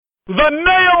The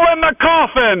nail in the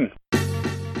coffin!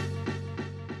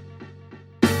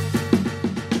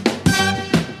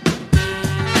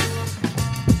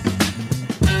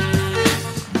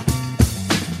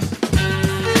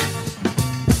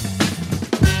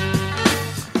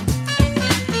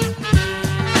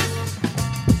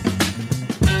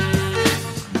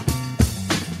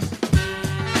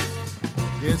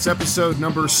 It's episode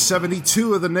number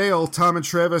 72 of The Nail. Tom and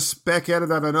Travis back at it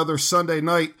on another Sunday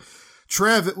night.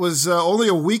 Trav, it was only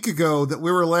a week ago that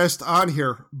we were last on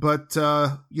here, but,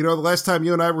 the last time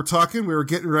you and I were talking, we were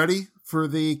getting ready for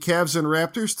the Cavs and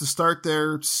Raptors to start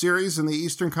their series in the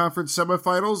Eastern Conference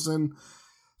semifinals, and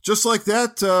just like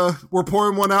that, we're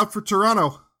pouring one out for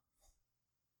Toronto.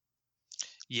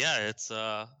 Yeah, it's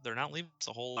they're not leaving us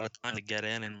a whole lot of time to get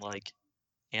in and,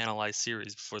 analyze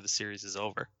series before the series is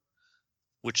over,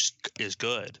 which is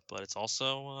good, but it's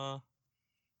also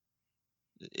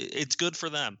it's good for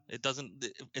them. It doesn't,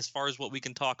 as far as what we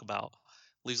can talk about,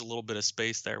 leaves a little bit of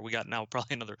space there. We got now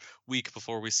probably another week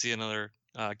before we see another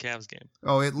Cavs game.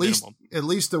 Oh, at least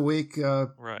a week.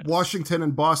 Right. Washington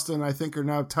and Boston, I think, are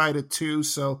now tied at 2,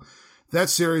 so that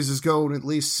series is going at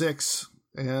least 6,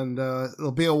 and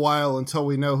it'll be a while until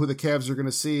we know who the Cavs are going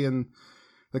to see in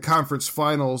the conference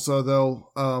finals. Although,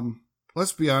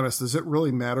 let's be honest, does it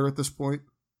really matter at this point?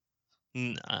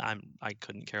 I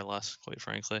couldn't care less, quite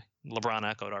frankly. LeBron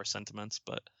echoed our sentiments,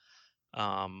 but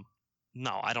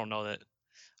no, I don't know that.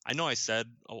 I know I said,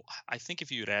 I think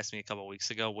if you had asked me a couple of weeks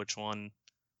ago which one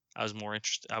I was more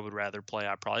interested, I would rather play,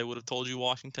 I probably would have told you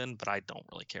Washington, but I don't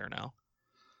really care now.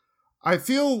 I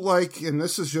feel like, and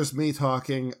this is just me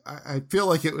talking, I feel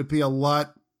like it would be a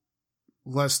lot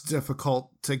less difficult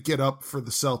to get up for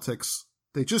the Celtics.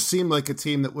 They just seem like a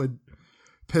team that would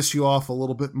piss you off a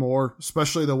little bit more,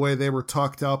 especially the way they were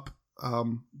talked up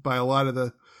by a lot of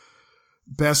the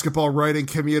basketball writing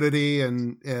community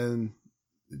and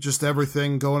just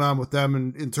everything going on with them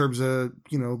in terms of,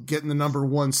 getting the number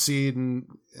 1 seed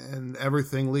and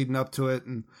everything leading up to it.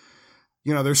 And,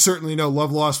 there's certainly no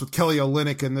love lost with Kelly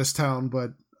Olynyk in this town,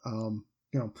 but,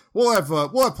 we'll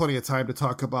have plenty of time to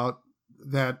talk about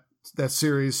that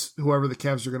series, whoever the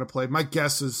Cavs are going to play. My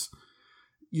guess is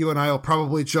you and I will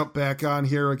probably jump back on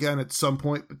here again at some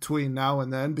point between now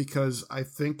and then, because I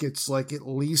think it's at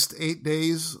least 8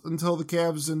 days until the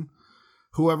Cavs and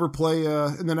whoever play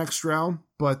in the next round.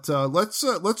 But let's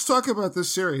talk about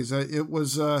this series. It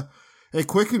was a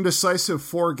quick and decisive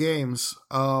 4 games.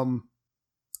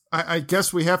 I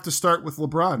guess we have to start with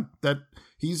LeBron. That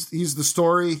he's the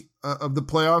story of the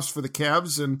playoffs for the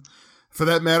Cavs, and for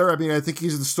that matter, I think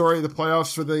he's the story of the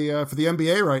playoffs for the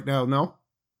NBA right now. No.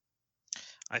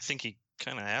 I think he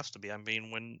kind of has to be. I mean,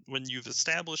 when you've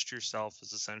established yourself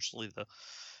as essentially the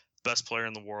best player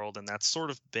in the world, and that's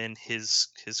sort of been his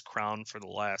crown for the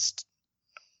last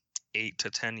 8 to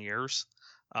 10 years,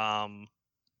 and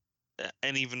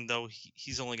even though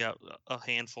he's only got a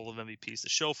handful of MVPs to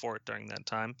show for it during that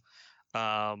time,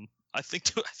 I think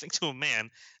to a man,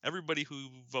 everybody who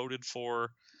voted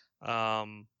for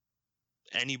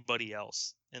anybody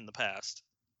else in the past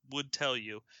would tell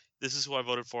you, this is who I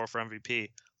voted for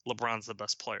MVP. LeBron's the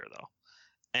best player, though.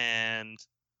 And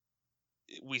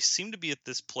we seem to be at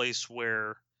this place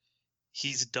where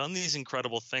he's done these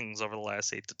incredible things over the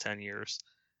last 8 to 10 years,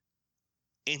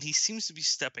 and he seems to be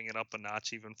stepping it up a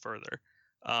notch even further.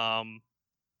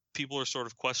 People are sort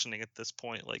of questioning at this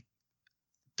point,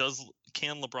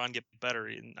 can LeBron get better?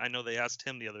 And I know they asked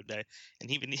him the other day,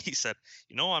 and even he said,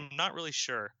 I'm not really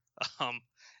sure.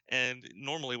 And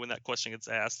normally when that question gets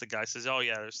asked, the guy says, oh,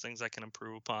 yeah, there's things I can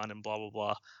improve upon and blah, blah,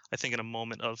 blah. I think in a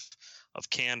moment of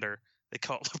candor, they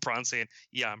caught LeBron saying,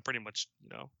 yeah, I'm pretty much,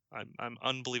 I'm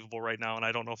unbelievable right now, and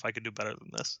I don't know if I could do better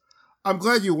than this. I'm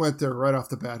glad you went there right off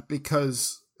the bat,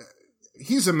 because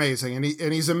he's amazing, and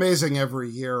he's amazing every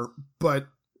year. But,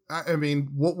 I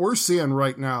mean, what we're seeing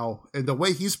right now, and the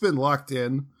way he's been locked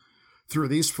in through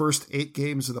these first 8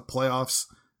 games of the playoffs,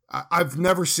 I've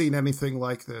never seen anything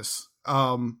like this.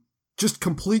 Just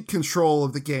complete control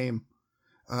of the game.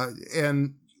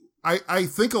 And I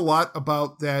think a lot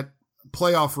about that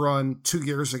playoff run 2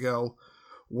 years ago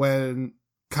when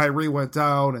Kyrie went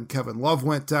down and Kevin Love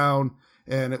went down,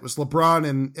 and it was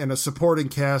LeBron and a supporting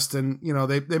cast. And,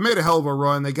 they made a hell of a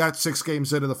run. They got 6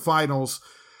 games into the finals.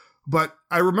 But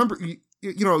I remember,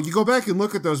 you go back and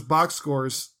look at those box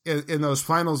scores in those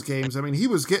finals games. I mean, he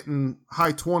was getting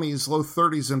high 20s, low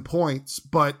 30s in points,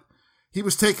 but he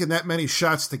was taking that many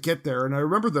shots to get there. And I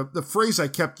remember the phrase I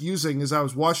kept using as I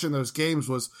was watching those games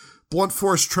was blunt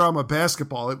force trauma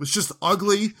basketball. It was just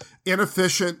ugly,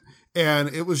 inefficient, and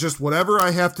it was just whatever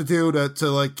I have to do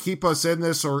to keep us in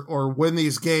this or win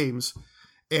these games.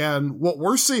 And what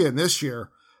we're seeing this year,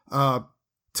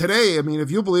 today, I mean, if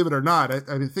you believe it or not,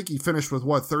 I think he finished with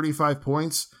 35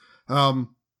 points.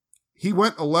 He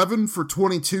went 11 for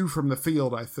 22 from the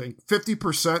field, I think.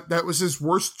 50%. That was his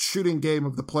worst shooting game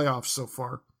of the playoffs so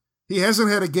far. He hasn't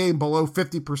had a game below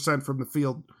 50% from the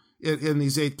field in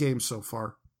these 8 games so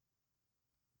far.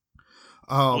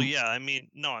 Well, yeah, I mean,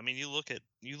 you look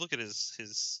at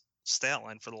his stat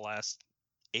line for the last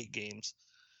 8 games.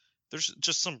 There's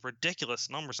just some ridiculous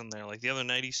numbers in there. Like the other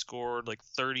night, he scored like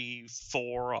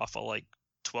 34 off of like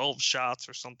 12 shots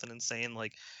or something insane.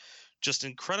 Like, just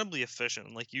incredibly efficient.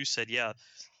 And like you said, yeah,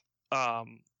 a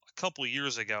couple of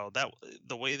years ago, that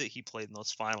the way that he played in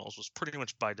those finals was pretty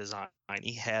much by design.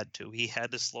 He had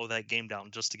to slow that game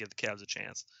down just to give the Cavs a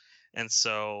chance. And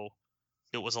so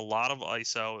it was a lot of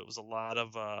ISO. It was a lot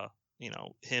of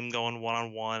him going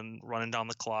one-on-one, running down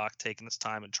the clock, taking his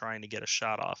time and trying to get a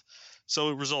shot off. So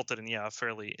it resulted in a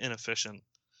fairly inefficient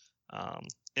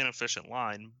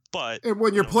line. But and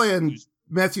when you're playing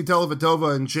Matthew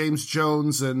Dellavedova and James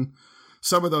Jones and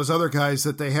some of those other guys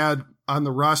that they had on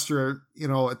the roster,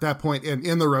 at that point and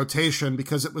in the rotation,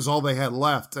 because it was all they had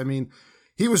left. I mean,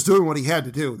 he was doing what he had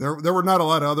to do. There were not a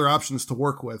lot of other options to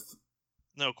work with.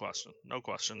 No question.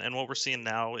 And what we're seeing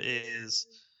now is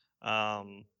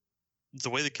the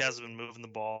way the Cavs have been moving the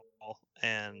ball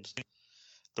and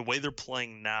the way they're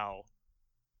playing now,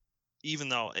 even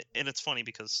though, and it's funny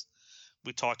because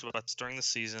we talked about this during the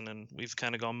season and we've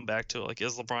kind of gone back to like,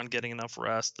 is LeBron getting enough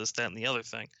rest, this, that, and the other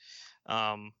thing.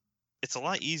 It's a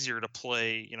lot easier to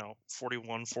play,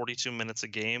 41, 42 minutes a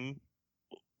game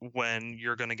when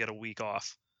you're going to get a week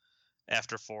off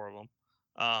after 4 of them.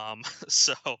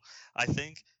 So I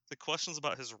think the questions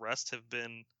about his rest have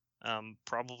been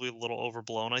probably a little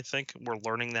overblown. I think we're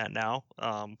learning that now.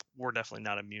 We're definitely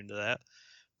not immune to that.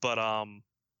 But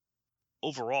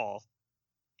overall,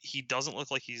 he doesn't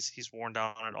look like he's worn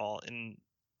down at all. And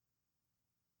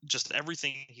just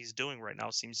everything he's doing right now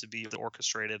seems to be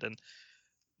orchestrated. And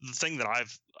the thing that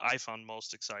I found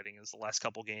most exciting is the last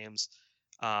couple games,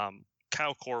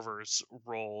 Kyle Korver's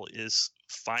role is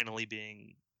finally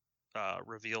being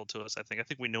revealed to us. I think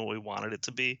we knew what we wanted it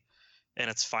to be, and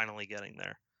it's finally getting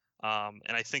there. And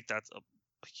I think that's a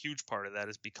huge part of that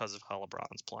is because of how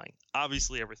LeBron's playing.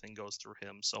 Obviously, everything goes through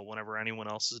him. So whenever anyone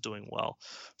else is doing well,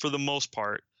 for the most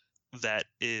part, that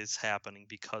is happening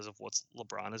because of what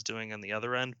LeBron is doing on the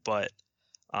other end. But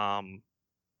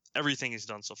everything he's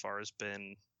done so far has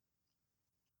been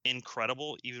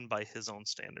incredible, even by his own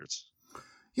standards.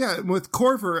 Yeah, with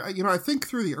Korver, I think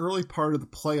through the early part of the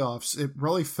playoffs, it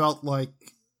really felt like,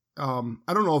 I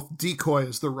don't know if decoy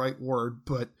is the right word,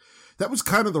 but that was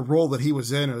kind of the role that he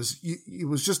was in. He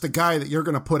was just a guy that you're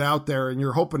going to put out there and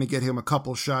you're hoping to get him a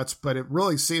couple shots, but it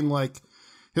really seemed like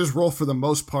his role for the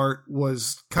most part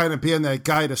was kind of being that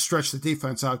guy to stretch the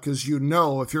defense out because if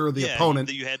you're the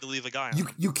opponent, you had to leave a guy.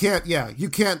 You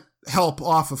can't help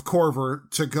off of Korver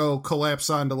to go collapse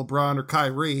onto LeBron or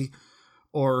Kyrie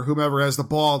or whomever has the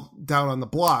ball down on the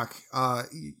block.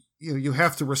 You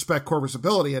have to respect Korver's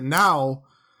ability, and now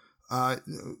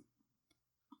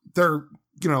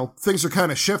things are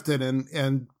kind of shifted,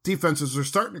 and defenses are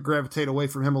starting to gravitate away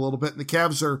from him a little bit, and the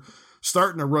Cavs are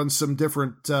starting to run some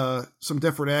different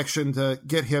action to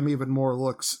get him even more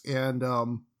looks, and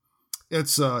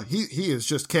it's he is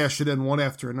just cashing in one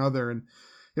after another, and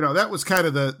that was kind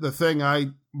of the thing I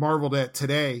marveled at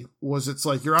today was it's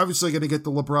like you're obviously going to get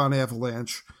the LeBron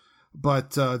avalanche,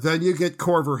 but then you get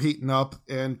Korver heating up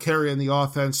and carrying the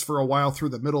offense for a while through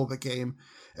the middle of the game.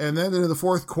 And then in the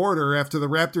fourth quarter, after the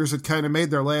Raptors had kind of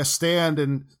made their last stand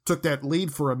and took that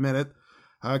lead for a minute,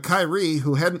 Kyrie,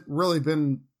 who hadn't really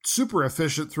been super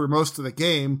efficient through most of the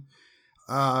game,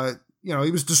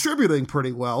 he was distributing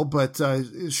pretty well, but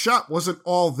his shot wasn't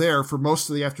all there for most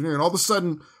of the afternoon. All of a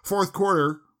sudden, fourth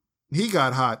quarter, he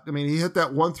got hot. I mean, he hit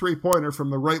that 1 3-pointer from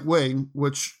the right wing,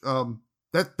 which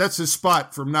that's his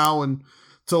spot from now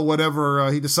until whatever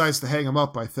he decides to hang him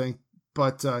up, I think.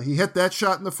 But he hit that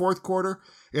shot in the fourth quarter,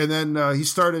 and then he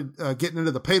started getting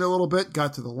into the paint a little bit,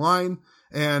 got to the line,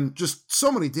 and just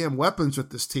so many damn weapons with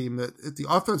this team that at the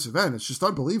offensive end, it's just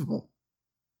unbelievable.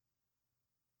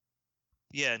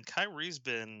 Yeah, and Kyrie's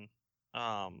been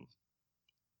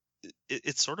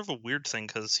it's sort of a weird thing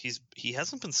because he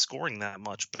hasn't been scoring that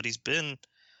much, but he's been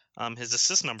his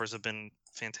assist numbers have been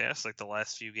fantastic the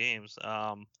last few games.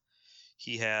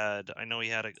 He had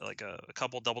a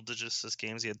couple double-digit assist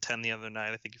games. He had 10 the other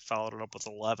night. I think he followed it up with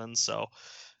 11. So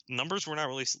numbers we're not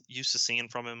really used to seeing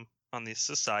from him on the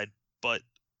assist side, but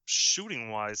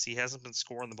shooting-wise, he hasn't been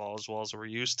scoring the ball as well as we're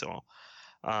used to.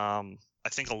 I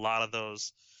think a lot of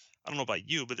those, I don't know about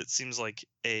you, but it seems like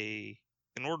a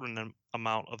inordinate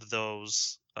amount of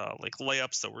those like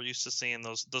layups that we're used to seeing,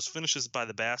 those finishes by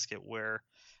the basket where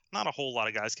not a whole lot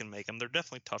of guys can make them. They're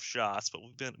definitely tough shots, but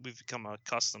we've become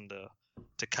accustomed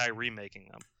to Kyrie making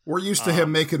them. We're used to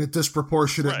him making a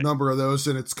disproportionate number of those,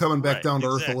 and it's coming back down to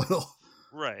earth a little.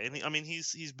 Right, and I mean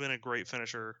he's been a great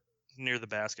finisher near the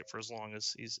basket for as long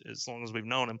as we've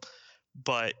known him,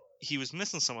 but he was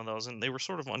missing some of those, and they were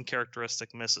sort of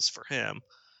uncharacteristic misses for him.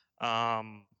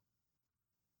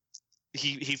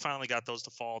 He finally got those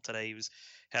to fall today. He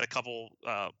had a couple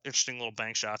interesting little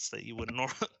bank shots that you wouldn't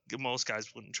most guys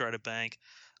wouldn't try to bank.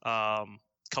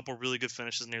 Couple really good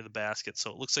finishes near the basket, so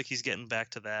it looks like he's getting back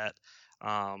to that.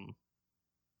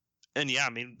 And yeah, I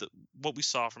mean what we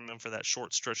saw from him for that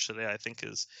short stretch today, I think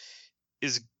is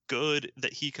good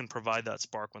that he can provide that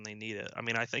spark when they need it. I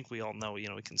mean, I think we all know, he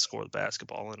can score the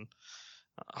basketball, and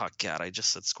oh God, I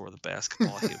just said score the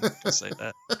basketball. I hate when people say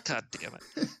that. God damn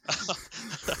it.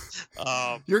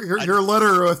 Your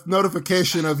letter with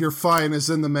notification of your fine is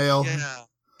in the mail. Yeah,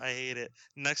 I hate it.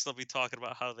 Next, I'll be talking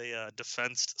about how they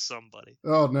defensed somebody.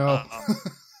 Oh no.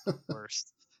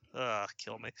 Worst.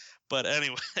 Kill me. But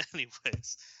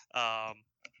anyways,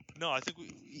 no, I think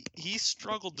he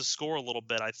struggled to score a little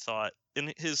bit, I thought.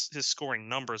 And his scoring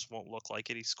numbers won't look like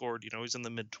it. He scored, he's in the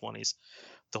mid-20s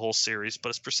the whole series, but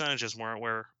his percentages weren't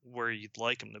where you'd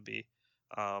like him to be.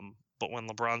 But when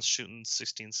LeBron's shooting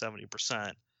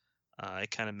 16-70%,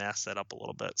 it kind of masked that up a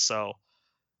little bit. So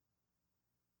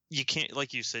you can't,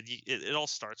 like you said, it all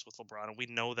starts with LeBron, and we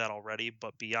know that already.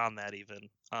 But beyond that, even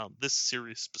this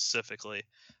series specifically,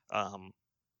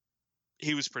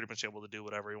 he was pretty much able to do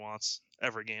whatever he wants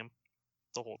every game,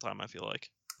 the whole time, I feel like.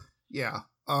 Yeah.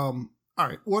 All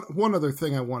right. One other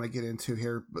thing I want to get into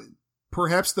here, but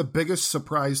perhaps the biggest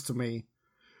surprise to me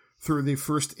through the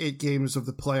first 8 games of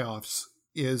the playoffs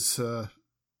is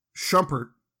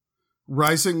Shumpert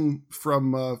rising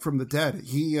from the dead.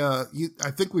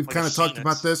 I think we've kind of talked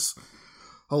about this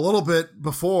a little bit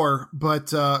before,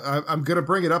 but I'm going to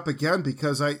bring it up again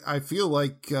because I feel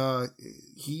like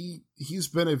he's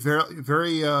been a very,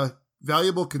 very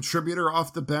valuable contributor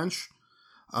off the bench.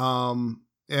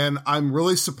 And I'm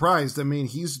really surprised. I mean,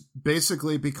 he's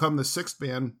basically become the sixth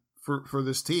man for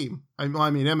this team. I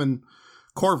mean, him and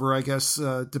Corver, I guess,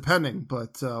 depending.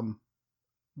 But could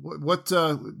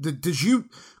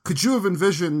you have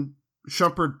envisioned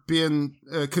Shumpert being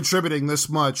contributing this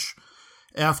much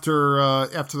after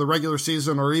the regular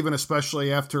season, or even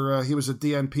especially after he was a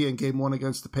DNP in Game 1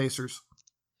 against the Pacers?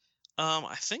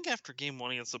 I think after Game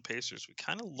 1 against the Pacers, we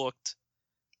kind of looked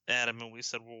at him and we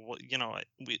said, well,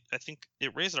 I think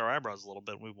it raised our eyebrows a little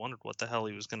bit. We wondered what the hell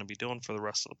he was going to be doing for the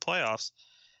rest of the playoffs.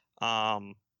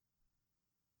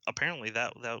 Apparently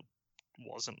that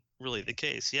wasn't really the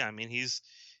case. Yeah, I mean he's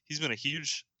been a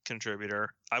huge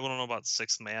contributor. I want to know about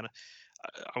sixth man.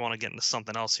 I want to get into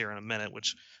something else here in a minute,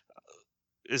 which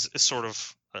is sort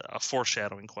of a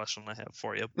foreshadowing question I have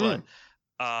for you. But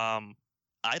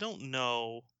I don't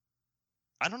know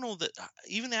that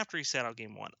even after he sat out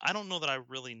Game 1, I don't know that I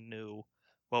really knew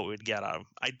what we'd get out of him.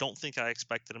 I don't think I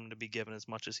expected him to be given as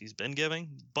much as he's been giving,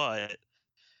 but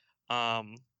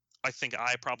I think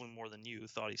I probably more than you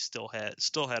thought he still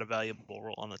had a valuable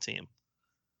role on the team.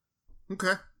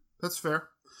 Okay, that's fair.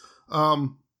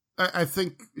 I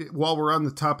think while we're on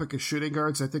the topic of shooting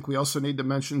guards, I think we also need to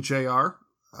mention JR.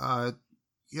 One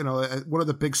of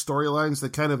the big storylines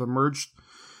that kind of emerged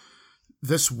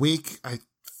this week, I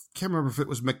can't remember if it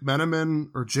was McMenamin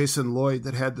or Jason Lloyd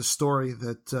that had the story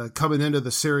that coming into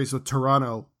the series with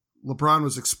Toronto, LeBron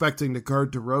was expecting to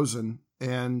guard DeRozan,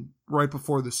 and right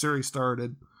before the series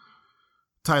started,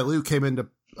 Ty Lue came into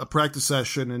a practice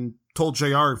session and told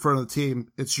JR in front of the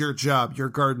team, "It's your job. You're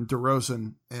guarding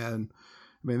DeRozan." And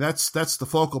I mean, that's the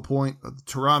focal point of the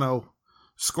Toronto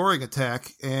scoring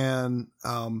attack. And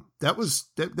they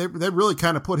really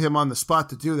kind of put him on the spot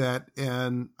to do that.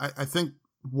 And I think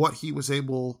what he was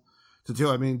able to do,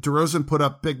 I mean, DeRozan put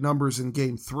up big numbers in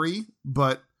Game 3,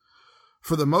 but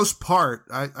for the most part,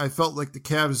 I felt like the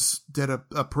Cavs did a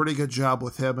pretty good job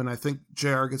with him. And I think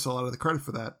JR gets a lot of the credit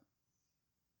for that.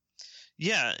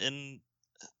 Yeah, and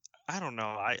I don't know.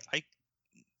 I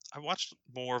watched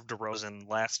more of DeRozan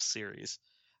last series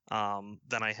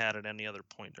than I had at any other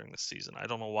point during the season. I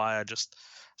don't know why. I just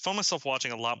found myself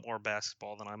watching a lot more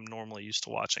basketball than I'm normally used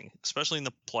to watching, especially in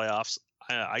the playoffs.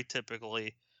 I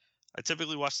typically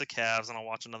watch the Cavs, and I'll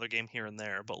watch another game here and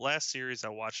there. But last series, I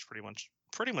watched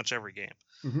pretty much every game.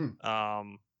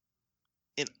 Mm-hmm.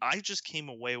 And I just came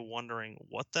away wondering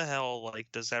what the hell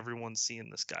does everyone see in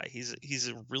this guy? He's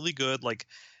a really good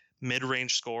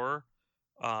mid-range scorer.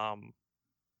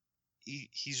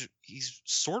 He's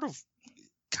sort of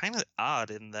kind of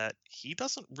odd in that he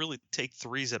doesn't really take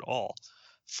threes at all.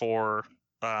 For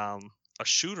a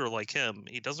shooter like him,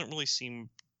 he doesn't really seem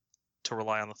to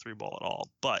rely on the three ball at all.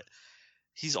 But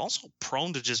he's also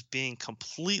prone to just being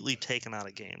completely taken out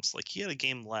of games. Like, he had a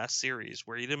game last series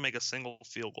where he didn't make a single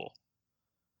field goal.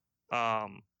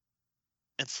 And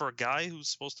for a guy who's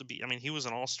supposed to be, I mean, he was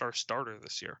an all-star starter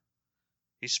this year.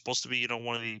 He's supposed to be,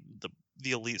 one of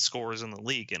the elite scorers in the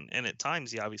league, and at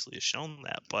times he obviously has shown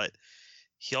that. But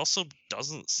he also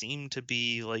doesn't seem to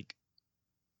be like,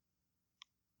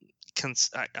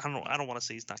 I don't want to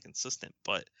say he's not consistent,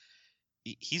 but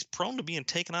he's prone to being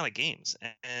taken out of games.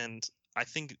 And I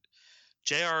think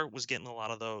JR was getting a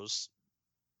lot of those.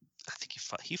 I think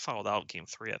he fouled out game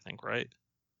 3, I think, right?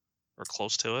 Or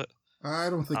close to it.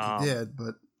 I don't think he did,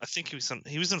 but I think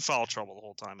he was in foul trouble the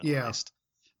whole time at least.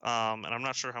 And I'm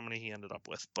not sure how many he ended up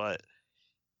with, but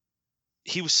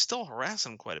he was still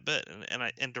harassing him quite a bit.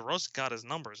 And DeRozan got his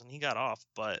numbers and he got off,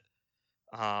 but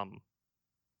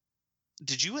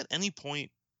did you at any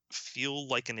point feel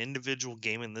like an individual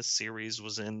game in this series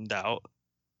was in doubt?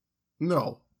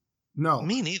 No.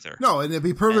 Me neither. No, and to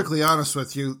be perfectly honest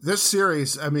with you, this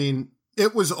series, I mean,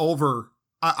 it was over.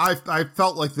 I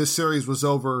felt like this series was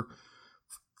over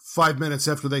 5 minutes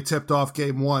after they tipped off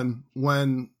game 1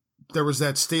 when there was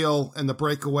that steal and the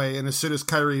breakaway, and as soon as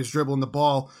Kyrie is dribbling the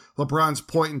ball, LeBron's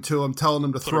pointing to him, telling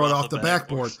him to throw it off the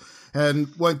backboard. And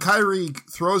when Kyrie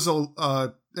throws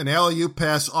an alley-oop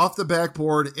pass off the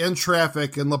backboard in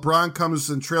traffic, and LeBron comes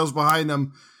and trails behind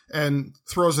him and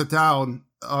throws it down,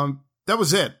 that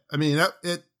was it. I mean,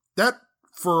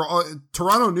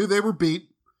 Toronto knew they were beat,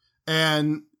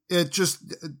 and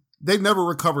they never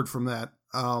recovered from that.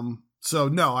 So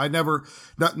no,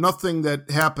 nothing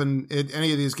that happened in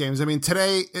any of these games. I mean,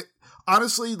 today,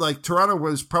 honestly, like, Toronto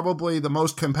was probably the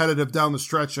most competitive down the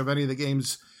stretch of any of the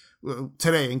games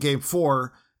today in game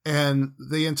 4. And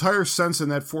the entire sense in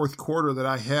that fourth quarter that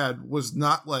I had was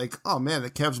not like, oh man,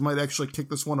 the Cavs might actually kick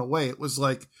this one away. It was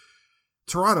like,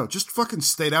 Toronto, just fucking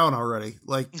stay down already.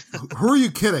 Like, who are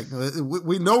you kidding?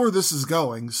 We know where this is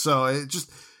going. So it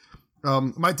just,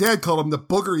 my dad called him the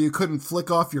booger you couldn't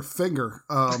flick off your finger.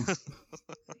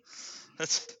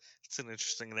 That's an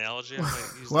interesting analogy.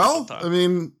 Well, I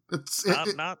mean, it's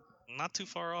not too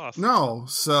far off. No.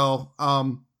 So,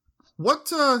 go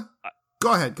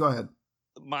ahead.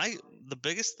 The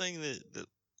biggest thing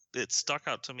that stuck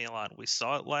out to me a lot, we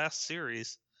saw it last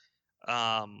series,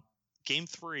 game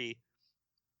 3,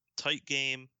 tight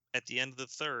game at the end of the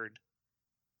third.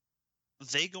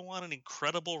 They go on an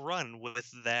incredible run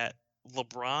with that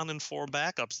LeBron and 4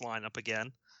 backups lineup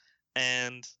again,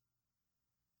 and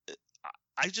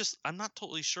I'm not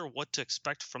totally sure what to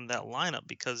expect from that lineup,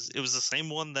 because it was the same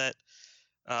one that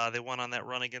they went on that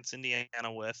run against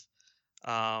Indiana with.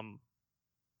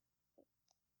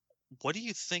 What do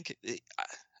you think?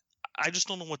 I just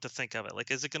don't know what to think of it. Like,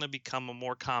 is it going to become a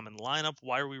more common lineup?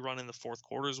 Why are we running the fourth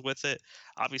quarters with it?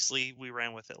 Obviously, we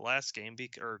ran with it last game,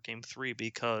 or game 3,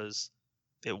 because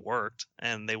it worked,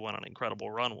 and they went on an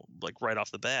incredible run, like, right off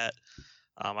the bat.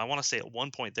 I want to say at one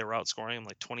point they were outscoring them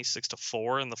like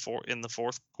 26-4 in the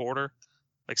fourth quarter,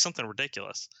 like something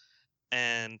ridiculous.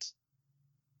 And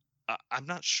I'm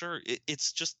not sure.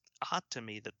 It's just odd to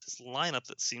me that this lineup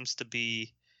that seems to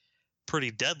be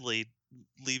pretty deadly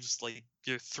leaves like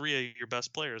 3 of your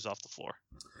best players off the floor.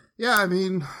 Yeah, I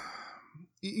mean,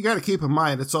 you got to keep in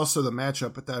mind it's also the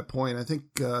matchup at that point. I think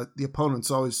the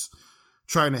opponent's always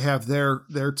trying to have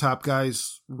their top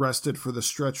guys rested for the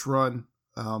stretch run.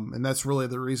 And that's really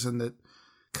the reason that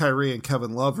Kyrie and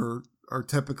Kevin Love are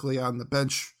typically on the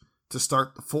bench to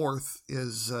start the fourth,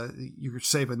 is you're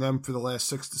saving them for the last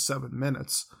 6 to 7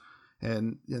 minutes.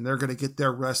 And they're going to get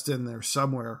their rest in there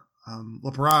somewhere.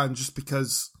 LeBron, just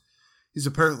because he's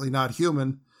apparently not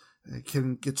human,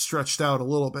 can get stretched out a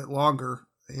little bit longer.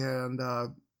 And, I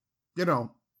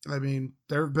mean,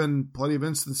 there have been plenty of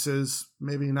instances,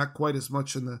 maybe not quite as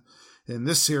much in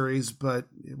this series, but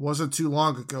it wasn't too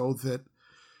long ago that,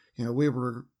 we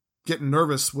were getting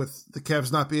nervous with the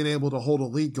Cavs not being able to hold a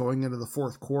lead going into the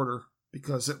fourth quarter,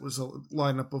 because it was a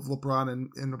lineup of LeBron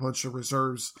and a bunch of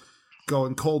reserves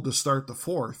going cold to start the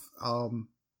fourth. I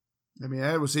mean,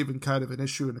 that was even kind of an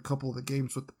issue in a couple of the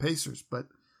games with the Pacers, but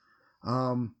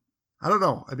I don't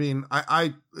know. I mean,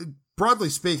 I broadly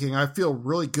speaking, I feel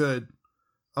really good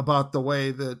about the way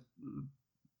that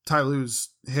Ty Lue's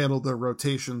handled their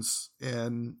rotations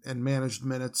and managed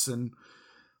minutes and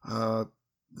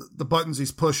the buttons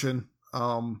he's pushing.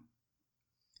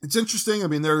 It's interesting. I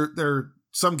mean, there are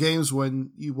some games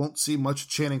when you won't see much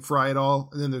Channing Frye at all,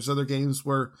 and then there's other games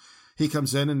where he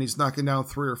comes in and he's knocking down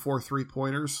 3 or 4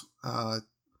 3-pointers.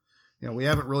 we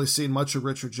haven't really seen much of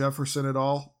Richard Jefferson at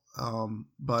all,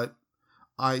 but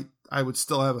I would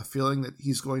still have a feeling that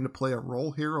he's going to play a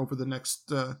role here over the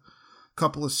next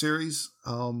couple of series.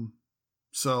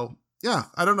 So yeah,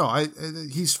 I don't know.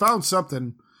 He's found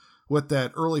something with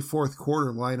that early fourth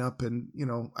quarter lineup, and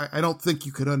I don't think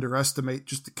you could underestimate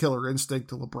just the killer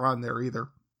instinct of LeBron there either.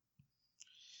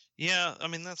 Yeah, I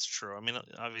mean that's true. I mean,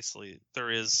 obviously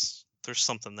there's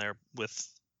something there with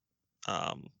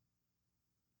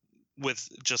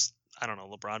just, I don't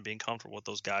know, LeBron being comfortable with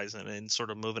those guys and sort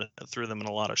of moving it through them in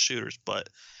a lot of shooters. But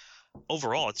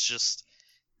overall, it's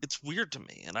weird to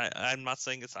me, and I'm not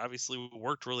saying it's obviously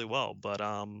worked really well, but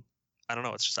I don't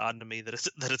know. It's just odd to me that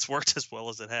it's worked as well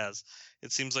as it has.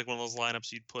 It seems like one of those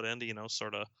lineups you'd put in to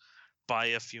sort of buy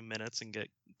a few minutes and get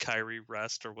Kyrie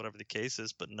rest or whatever the case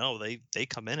is. But no, they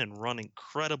come in and run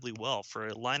incredibly well for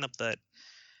a lineup that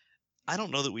I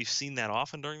don't know that we've seen that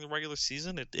often during the regular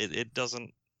season. It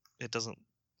doesn't.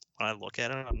 When I look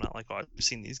at it, I'm not like, oh, I've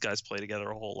seen these guys play together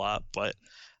a whole lot, but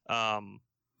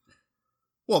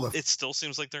it still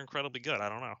seems like they're incredibly good. I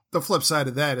don't know. The flip side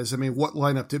of that is, I mean, what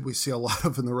lineup did we see a lot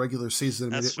of in the regular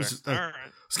season? I mean, I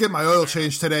was getting my oil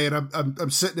change today, and I'm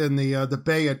sitting in the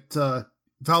bay at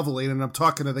Valvoline, and I'm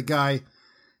talking to the guy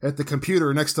at the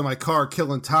computer next to my car,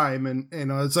 killing time, and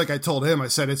it's like I told him, I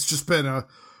said it's just been a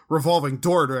revolving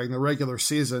door during the regular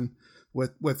season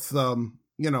with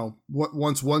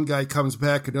once one guy comes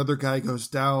back, another guy goes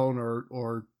down,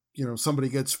 or somebody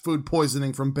gets food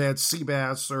poisoning from bad sea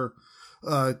bass, or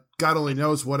God only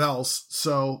knows what else.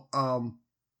 So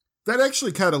that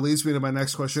actually kind of leads me to my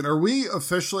next question. Are we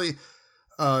officially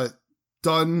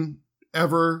done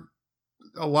ever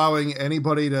allowing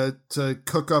anybody to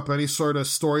cook up any sort of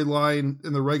storyline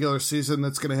in the regular season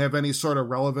that's going to have any sort of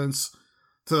relevance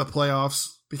to the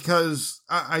playoffs? Because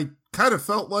I kind of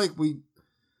felt like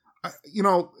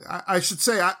I should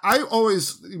say,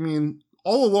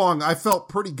 all along, I felt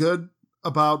pretty good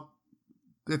about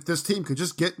if this team could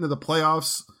just get into the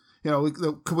playoffs.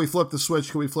 Could we flip the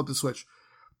switch? Could we flip the switch?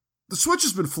 The switch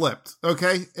has been flipped,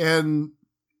 okay? And,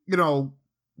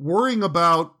 worrying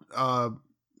about,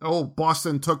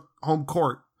 Boston took home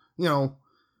court,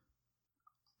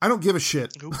 I don't give a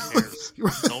shit. Who cares?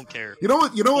 Don't care. You know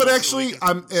what? Actually, we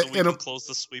can close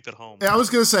the sweep at home. I was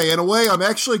going to say, in a way, I'm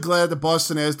actually glad that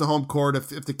Boston has the home court if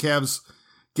the Cavs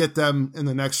get them in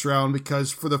the next round,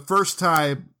 because for the first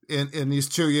time in these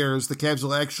 2 years, the Cavs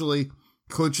will actually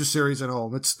clinch a series at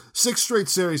home. It's 6 straight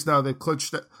series now they've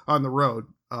clinched on the road.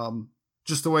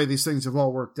 Just the way these things have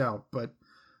all worked out, but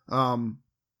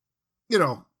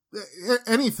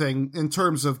anything in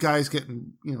terms of guys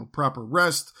getting proper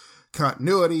rest,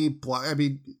 continuity. I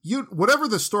mean, whatever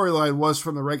the storyline was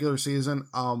from the regular season,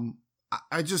 I'm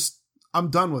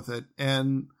done with it.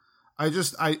 And I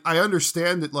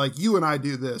understand that, like, you and I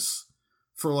do this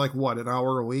for like an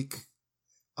hour a week.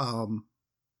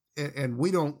 And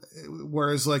we don't,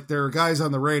 whereas like there are guys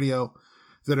on the radio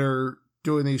that are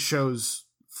doing these shows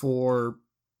for,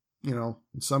 in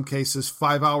some cases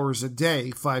 5 hours a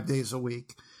day, 5 days a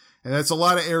week. And that's a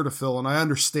lot of air to fill. And I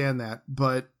understand that,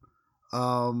 but,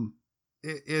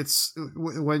 it's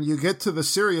when you get to the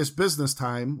serious business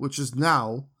time, which is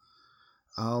now,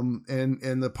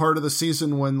 and the part of the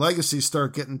season when legacies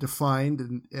start getting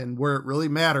defined and where it really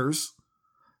matters,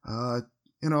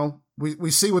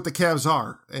 we see what the Cavs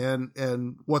are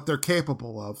and what they're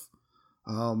capable of.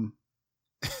 I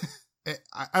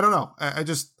don't know.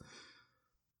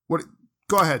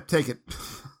 Go ahead, take it.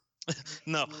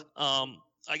 No,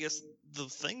 I guess the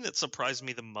thing that surprised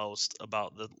me the most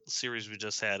about the series we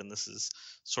just had, and this is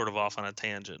sort of off on a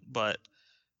tangent, but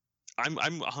I'm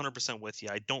 100% with you.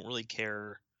 I don't really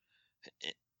care,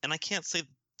 and I can't say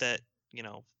that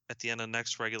at the end of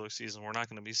next regular season we're not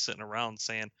going to be sitting around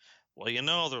saying, well,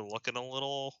 they're looking a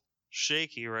little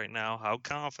shaky right now. How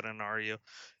confident are you?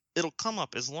 It'll come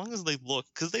up as long as they look,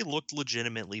 because they looked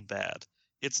legitimately bad.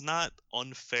 It's not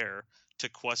unfair to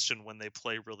question when they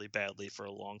play really badly for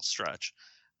a long stretch.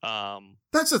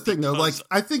 That's the thing, though. Like,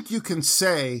 I think you can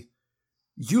say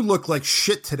you look like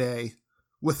shit today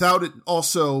without it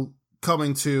also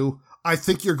coming to, I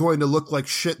think you're going to look like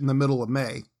shit in the middle of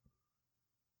May.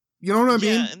 You know what I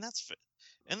mean? Yeah, and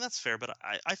that's fair. But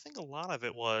I think a lot of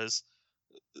it was,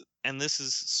 and this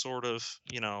is sort of,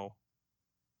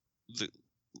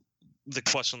 the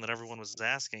question that everyone was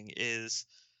asking is,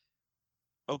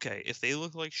 okay, if they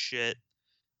look like shit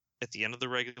at the end of the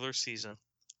regular season,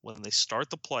 when they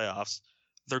start the playoffs,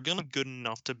 they're going to be good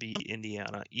enough to beat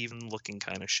Indiana, even looking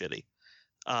kind of shitty.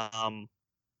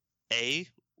 A,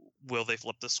 will they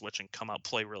flip the switch and come out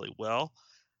play really well?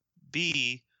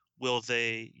 B, Will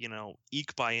they,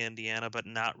 eke by Indiana, but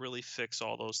not really fix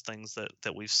all those things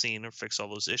that we've seen, or fix all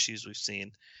those issues we've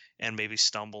seen, and maybe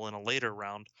stumble in a later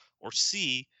round? Or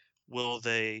C, will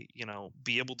they,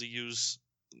 be able to use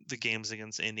the games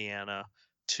against Indiana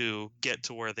to get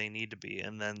to where they need to be,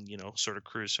 and then, sort of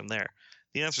cruise from there?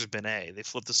 The answer's been A. They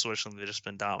flipped the switch and they've just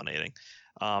been dominating.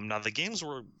 Now, the games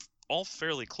were all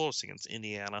fairly close against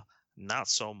Indiana, not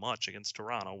so much against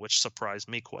Toronto, which surprised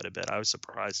me quite a bit. I was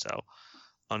surprised how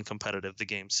uncompetitive the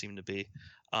game seemed to be.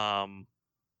 And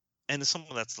some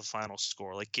of that's the final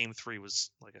score. Like game 3 was,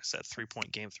 like I said,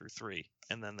 3-point game through 3,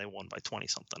 and then they won by 20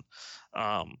 something.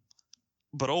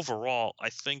 But overall, I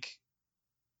think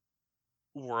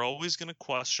we're always going to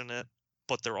question it,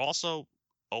 but they're also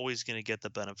always going to get the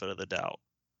benefit of the doubt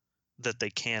that they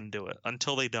can do it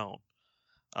until they don't.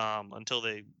 Until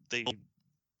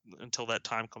until that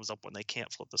time comes up when they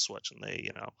can't flip the switch and they,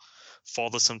 fall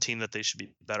to some team that they should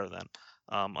be better than.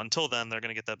 Until then, they're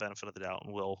going to get that benefit of the doubt,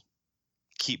 and we'll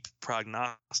keep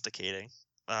prognosticating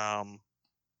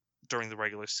during the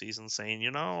regular season, saying,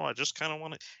 I just kind of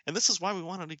want to. And this is why we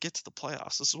wanted to get to the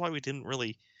playoffs. This is why we didn't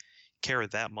really care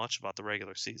that much about the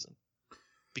regular season,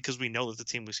 because we know that the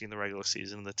team we see in the regular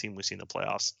season and the team we see in the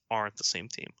playoffs aren't the same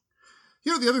team.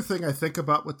 The other thing I think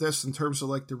about with this in terms of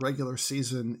like the regular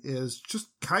season is just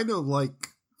kind of like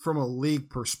from a league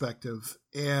perspective.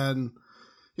 And,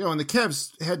 and the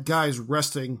Cavs had guys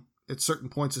resting at certain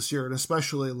points this year, and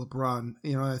especially LeBron.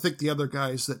 I think the other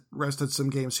guys that rested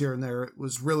some games here and there, it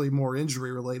was really more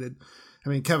injury related. I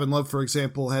mean, Kevin Love, for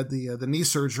example, had the knee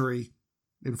surgery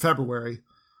in February.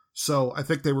 So I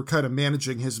think they were kind of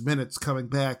managing his minutes coming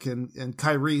back, and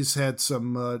Kyrie's had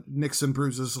some nicks and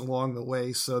bruises along the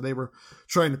way, so they were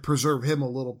trying to preserve him a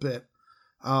little bit.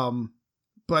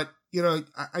 But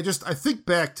I think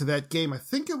back to that game. I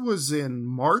think it was in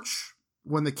March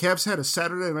when the Cavs had a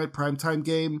Saturday night primetime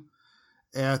game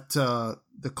at the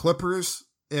Clippers,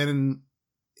 and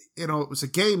it was a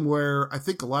game where I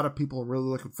think a lot of people were really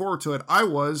looking forward to it. I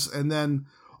was, and then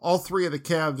all 3 of the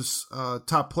Cavs'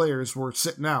 top players were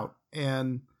sitting out,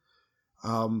 and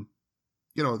the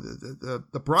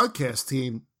broadcast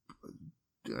team,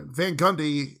 Van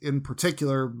Gundy in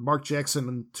particular, Mark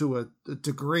Jackson to a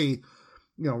degree,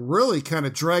 really kind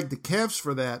of dragged the Cavs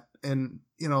for that. And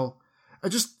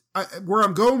where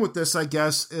I'm going with this, I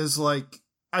guess, is like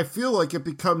I feel like it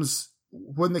becomes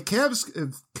when the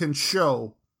Cavs can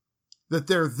show that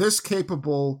they're this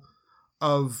capable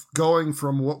of going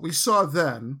from what we saw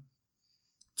then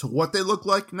to what they look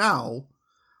like now.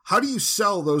 How do you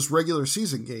sell those regular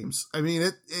season games? I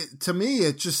mean, to me,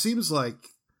 it just seems like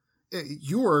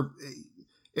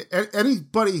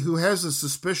anybody who has a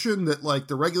suspicion that like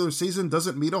the regular season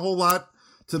doesn't mean a whole lot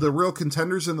to the real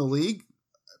contenders in the league.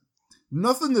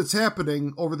 Nothing that's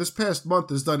happening over this past month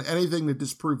has done anything to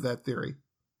disprove that theory.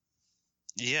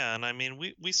 Yeah, and I mean,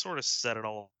 we sort of said it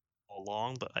all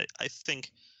along, but I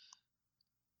think,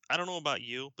 I don't know about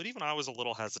you, but even I was a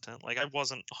little hesitant. Like, I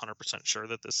wasn't 100% sure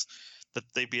that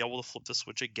they'd be able to flip the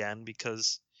switch again,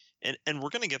 because, and we're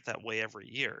going to get that way every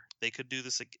year. They could do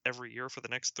this every year for the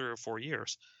next 3 or 4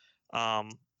 years.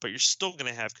 But you're still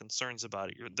going to have concerns about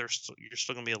it. You're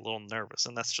still going to be a little nervous,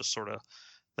 and that's just sort of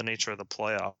the nature of the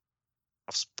playoffs.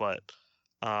 But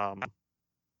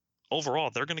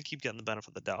overall, they're going to keep getting the benefit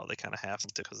of the doubt. They kind of have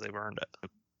to, because they've earned it.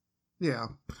 Yeah.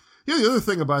 The other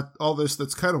thing about all this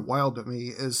that's kind of wild to me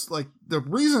is like the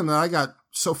reason that I got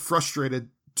so frustrated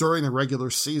during the regular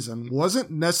season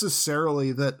wasn't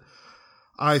necessarily that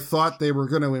I thought they were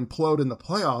going to implode in the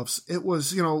playoffs. It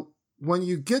was, once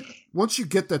you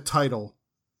get the title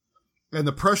and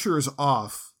the pressure is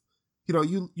off,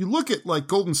 you look at like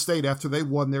Golden State after they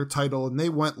won their title, and they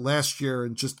went last year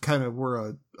and just kind of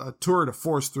were a tour de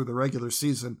force through the regular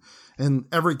season, and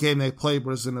every game they played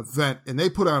was an event, and they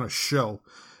put on a show.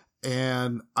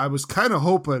 And I was kind of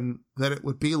hoping that it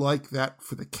would be like that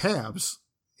for the Cavs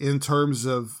in terms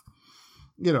of,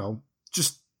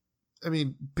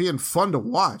 being fun to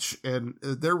watch. And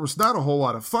there was not a whole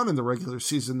lot of fun in the regular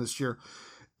season this year.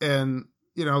 And,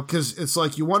 because it's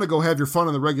like you want to go have your fun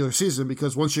in the regular season,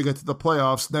 because once you get to the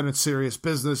playoffs, then it's serious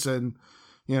business, and,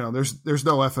 there's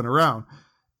no effing around.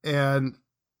 And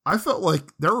I felt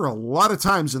like there were a lot of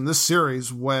times in this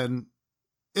series when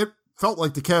it felt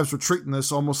like the Cavs were treating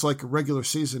this almost like a regular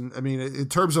season. I mean, in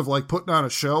terms of like putting on a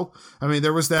show. I mean,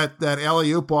 there was that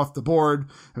alley-oop off the board.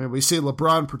 I mean, we see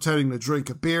LeBron pretending to drink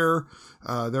a beer.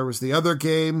 There was the other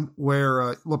game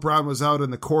where LeBron was out in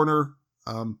the corner,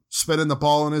 spinning the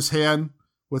ball in his hand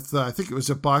with, I think it was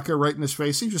Ibaka right in his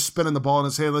face. He was just spinning the ball in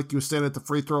his hand like he was standing at the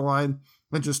free throw line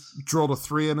and just drilled a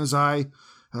 3 in his eye.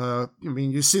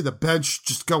 You see the bench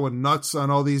just going nuts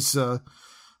on all these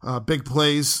big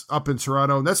plays up in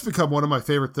Toronto. And that's become one of my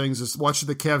favorite things is watching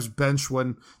the Cavs bench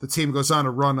when the team goes on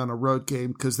a run on a road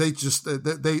game because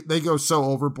they go so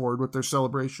overboard with their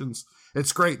celebrations.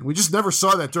 It's great. We just never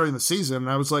saw that during the season. And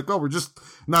I was like, oh, we're just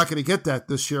not going to get that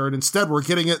this year. And instead, we're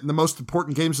getting it in the most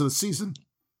important games of the season.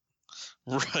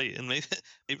 Right. And maybe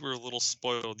we're a little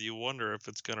spoiled. You wonder if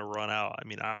it's going to run out. I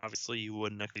mean, obviously, you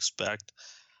wouldn't expect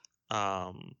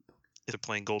if they're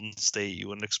playing Golden State, you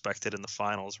wouldn't expect it in the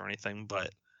finals or anything. But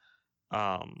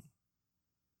I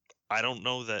don't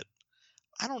know that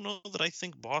I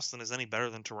think Boston is any better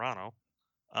than Toronto,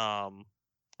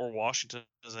 or Washington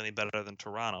is any better than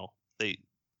Toronto.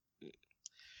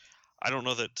 I don't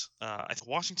know that. I think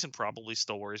Washington probably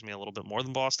still worries me a little bit more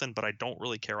than Boston, but I don't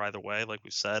really care either way, like we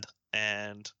said.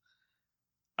 And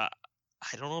I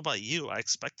don't know about you. I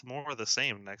expect more of the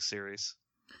same next series.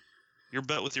 Your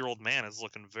bet with your old man is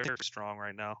looking very strong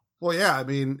right now. Well, yeah. I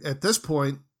mean, at this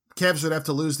point, Cavs would have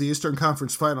to lose the Eastern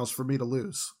Conference Finals for me to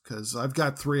lose because I've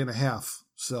got 3.5.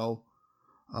 So,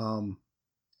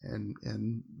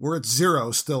 and we're at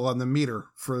 0 still on the meter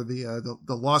for the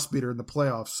loss meter in the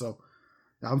playoffs. So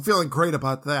I'm feeling great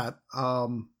about that.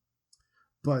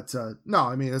 But no,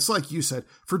 I mean, it's like you said,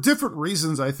 for different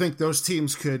reasons, I think those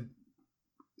teams could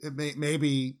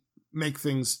maybe make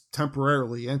things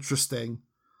temporarily interesting.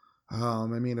 I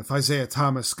mean, if Isaiah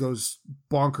Thomas goes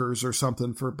bonkers or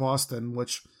something for Boston,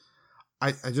 which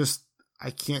I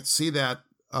can't see that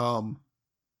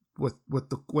with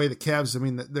the way the Cavs. I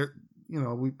mean, they're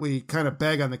we kind of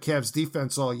bag on the Cavs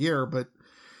defense all year, but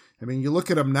I mean, you look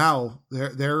at them now.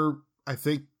 They're I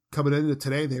think coming into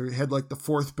today they had like the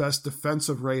 4th best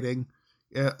defensive rating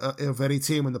of any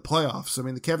team in the playoffs. I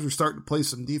mean, the Cavs are starting to play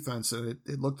some defense, and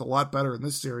it looked a lot better in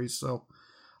this series. So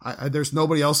there's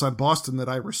nobody else on Boston that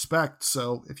I respect.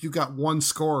 So if you got one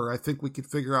scorer, I think we could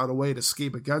figure out a way to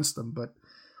scheme against them. But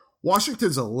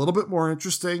Washington's a little bit more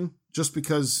interesting just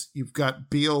because you've got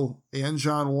Beal and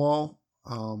John Wall.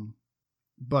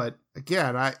 But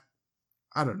again, I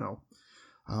don't know.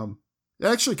 It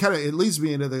actually it leads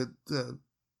me into the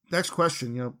next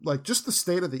question, like just the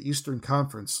state of the Eastern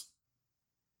Conference.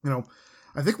 I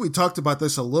think we talked about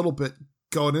this a little bit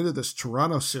going into this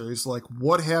Toronto series, like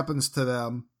what happens to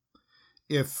them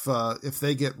if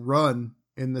they get run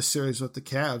in this series with the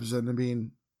Cavs. And I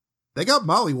mean, they got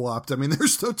mollywopped. I mean,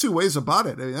 there's no two ways about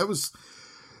it. I mean, that was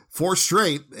 4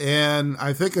 straight. And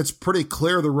I think it's pretty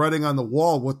clear the writing on the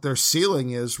wall, what their ceiling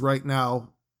is right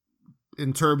now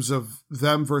in terms of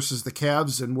them versus the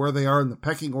Cavs and where they are in the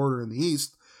pecking order in the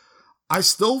East. I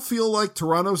still feel like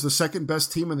Toronto's the second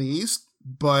best team in the East,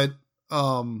 but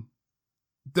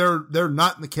they're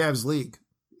not in the Cavs league,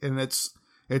 and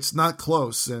it's not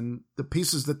close. And the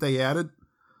pieces that they added,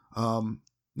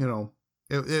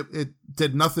 it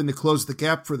did nothing to close the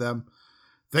gap for them.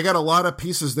 They got a lot of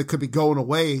pieces that could be going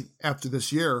away after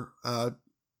this year.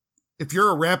 If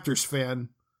you're a Raptors fan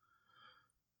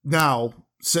now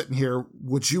sitting here,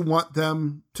 would you want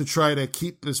them to try to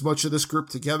keep as much of this group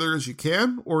together as you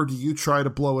can, or do you try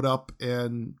to blow it up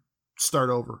and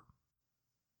start over?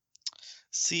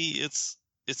 See, it's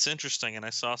interesting, and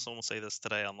I saw someone say this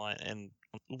today online, and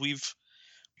we've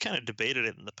kind of debated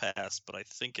it in the past, but I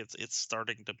think it's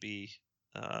starting to be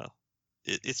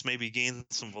it's maybe gained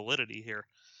some validity here.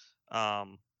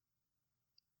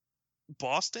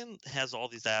 Boston has all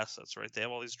these assets, right? They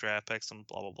have all these draft picks and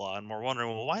blah blah blah, and we're wondering,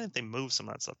 well, why didn't they move some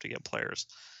of that stuff to get players?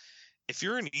 If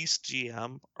you're an East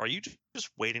GM, are you just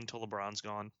waiting till LeBron's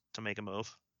gone to make a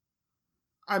move?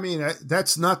 I mean,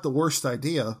 that's not the worst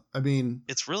idea. I mean,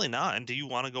 it's really not. And do you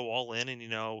want to go all in and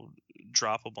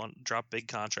drop big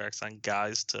contracts on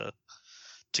guys to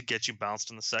get you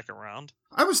bounced in the second round?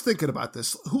 I was thinking about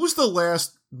this. Who's been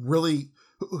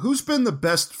the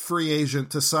best free agent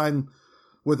to sign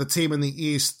with a team in the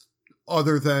East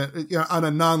other than on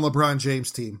a non-LeBron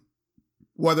James team?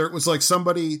 Whether it was like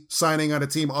somebody signing on a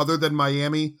team other than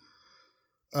Miami.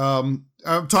 I'm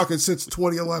talking since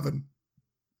 2011.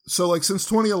 So like since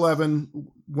 2011,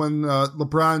 when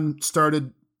LeBron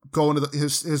started going to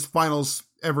his finals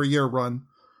every year run,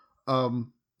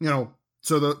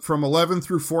 so from 11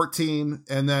 through 14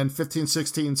 and then 15,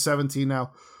 16, 17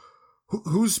 now,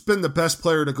 who's been the best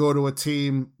player to go to a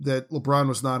team that LeBron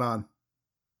was not on?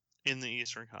 In the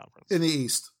Eastern Conference. In the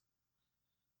East.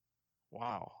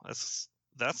 Wow.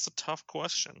 That's a tough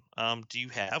question. Do you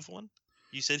have one?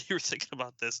 You said you were thinking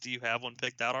about this. Do you have one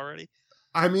picked out already?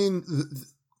 I mean,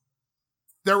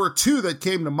 there were 2 that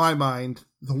came to my mind.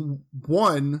 The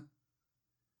one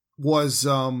was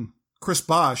Chris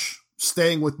Bosh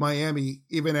staying with Miami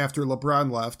even after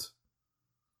LeBron left.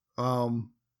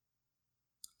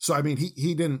 So So, I mean,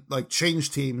 he didn't like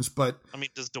change teams, but I mean,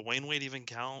 does Dwayne Wade even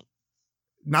count?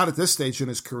 not at this stage in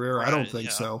his career. Right, I don't think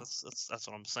yeah, so. That's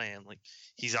what I'm saying. Like,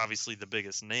 he's obviously the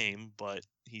biggest name, but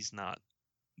he's not.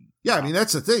 Yeah, I mean,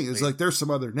 that's the thing is like there's some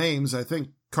other names. I think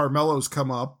Carmelo's come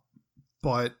up,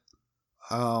 but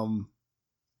the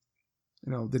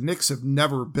Knicks have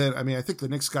never been. I mean, I think the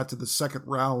Knicks got to the second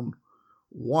round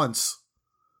once,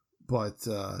 but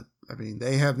I mean,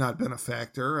 they have not been a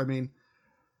factor. I mean,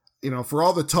 for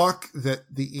all the talk that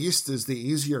the East is the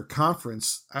easier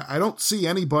conference, I don't see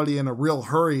anybody in a real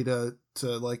hurry to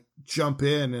like jump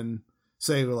in and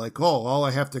say like, oh, all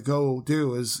I have to go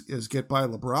do is get by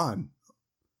LeBron.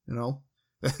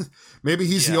 Maybe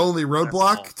he's the only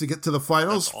roadblock to get to the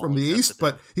finals from the East,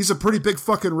 but he's a pretty big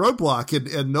fucking roadblock,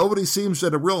 and nobody seems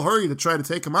in a real hurry to try to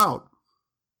take him out.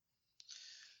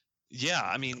 Yeah,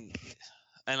 I mean,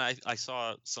 and I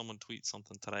saw someone tweet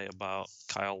something today about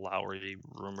Kyle Lowry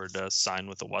rumored to sign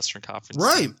with the Western Conference.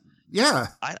 Right. Team. Yeah.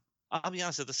 I'll be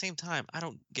honest, at the same time, I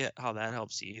don't get how that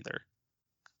helps you either.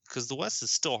 Because the West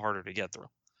is still harder to get through.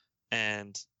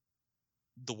 And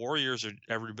the Warriors are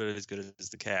every bit as good as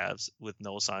the Cavs with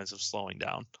no signs of slowing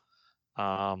down.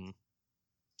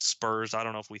 Spurs, I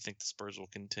don't know if we think the Spurs will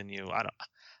continue. I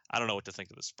don't know what to think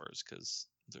of the Spurs because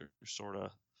they're sort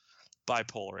of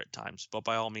bipolar at times. But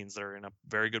by all means, they're in a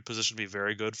very good position to be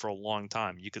very good for a long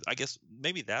time. I guess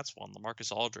maybe that's one.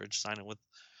 LaMarcus Aldridge signing with,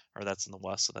 or that's in the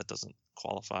West, so that doesn't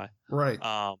qualify. Right.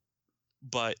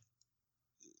 But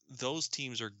those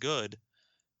teams are good.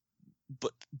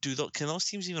 But can those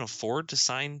teams even afford to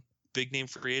sign big name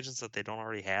free agents that they don't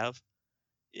already have?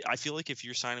 I feel like if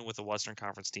you're signing with a Western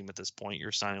Conference team at this point,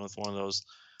 you're signing with one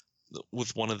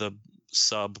of the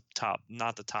sub top,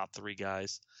 not the top three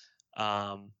guys,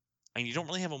 and you don't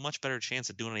really have a much better chance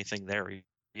of doing anything there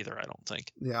either. I don't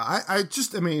think. Yeah,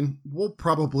 I mean, we'll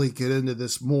probably get into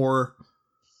this more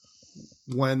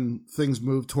when things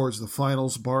move towards the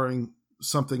finals, barring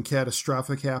something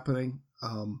catastrophic happening.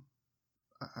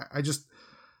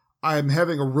 I'm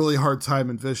having a really hard time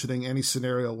envisioning any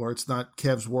scenario where it's not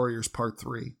Cavs Warriors Part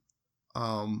 3.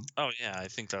 Oh yeah, I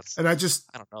think that's. And I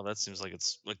don't know. That seems like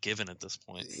it's a given at this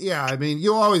point. Yeah, I mean,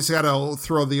 you always got to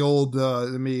throw the old.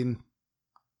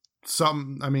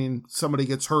 Somebody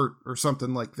gets hurt or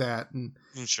something like that, and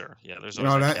sure, yeah. There's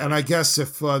and I guess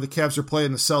if the Cavs are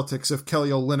playing the Celtics, if Kelly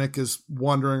Olynyk is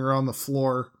wandering around the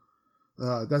floor,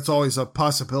 that's always a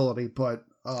possibility. But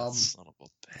son of a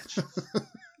bitch.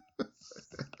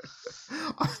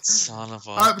 Son of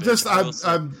a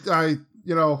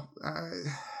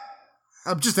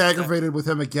I'm just aggravated with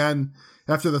him again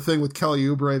after the thing with Kelly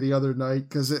Oubre the other night,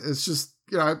 because it's just,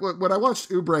 when I watched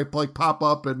Oubre like pop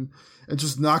up and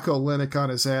just knock Olynyk on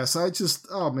his ass, it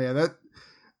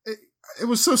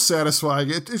was so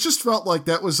satisfying. It just felt like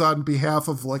that was on behalf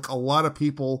of like a lot of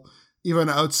people, even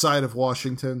outside of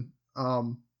Washington.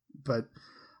 But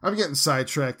I'm getting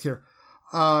sidetracked here.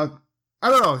 I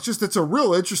don't know. It's a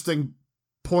real interesting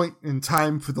point in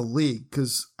time for the league,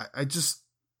 because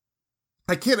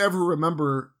I can't ever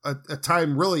remember a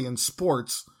time really in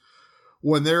sports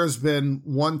when there's been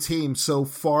one team so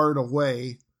far and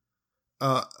away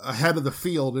ahead of the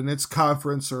field in its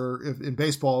conference, or in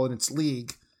baseball in its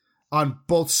league, on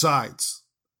both sides.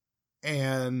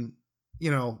 And,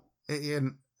 you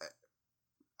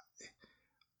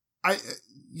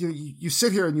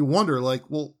sit here and you wonder, like,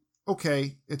 well,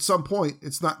 okay, at some point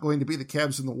it's not going to be the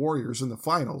Cavs and the Warriors in the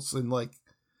finals, and like,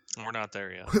 we're not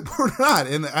there yet. We're not,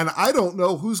 and I don't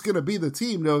know who's going to be the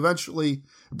team to eventually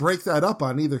break that up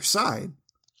on either side.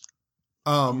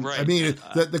 Right. I mean,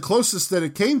 the closest that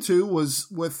it came to was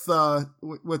with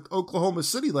Oklahoma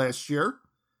City last year,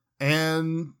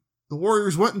 and the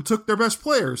Warriors went and took their best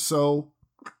players. So,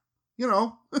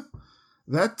 that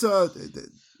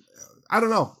I don't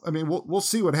know. I mean, we'll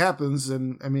see what happens,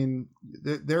 and I mean,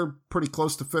 they're pretty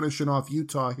close to finishing off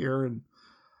Utah here, and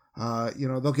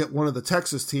they'll get one of the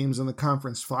Texas teams in the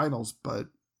conference finals. But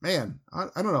man, I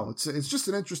don't know. It's just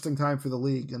an interesting time for the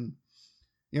league, and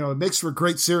it makes for a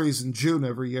great series in June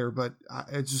every year. But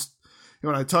it just,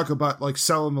 when I talk about like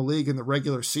selling the league in the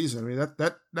regular season, I mean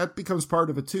that becomes part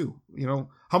of it too.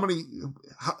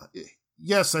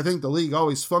 Yes, I think the league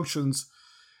always functions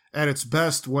at its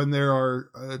best when there are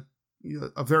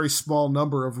a very small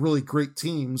number of really great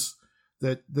teams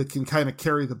that can kind of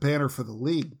carry the banner for the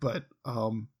league. But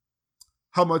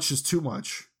how much is too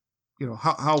much?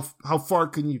 How far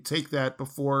can you take that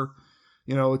before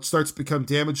it starts to become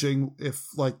damaging if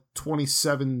like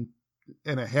 27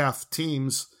 and a half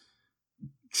teams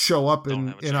show up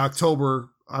in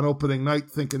October on opening night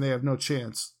thinking they have no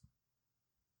chance?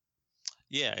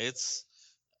 Yeah, it's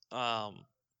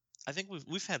I think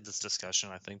we've had this discussion,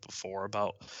 I think, before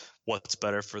about what's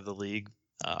better for the league,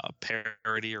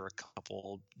 parity or a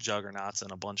couple juggernauts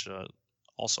and a bunch of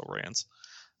also rans.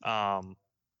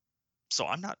 So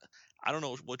I don't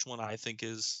know which one I think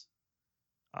is.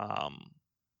 I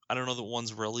don't know that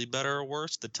one's really better or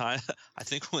worse. The time I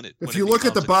think if you look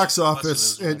at the box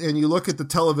office and you look at the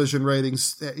television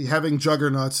ratings, having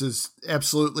juggernauts has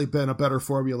absolutely been a better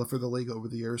formula for the league over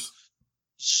the years.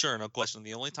 Sure, no question.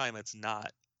 The only time it's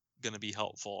not going to be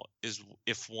helpful is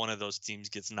if one of those teams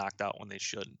gets knocked out when they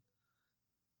shouldn't.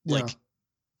 Yeah. Like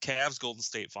Cavs Golden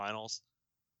State Finals,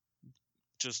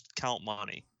 just count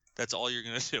money. That's all you're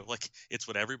going to do. Like, it's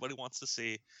what everybody wants to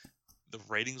see. The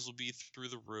ratings will be through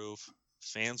the roof.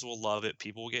 Fans will love it.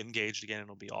 People will get engaged again, and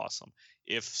it'll be awesome.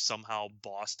 If somehow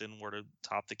Boston were to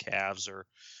top the Cavs, or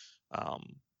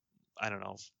I don't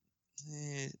know,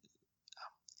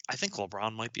 I think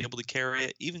LeBron might be able to carry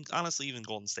it. Even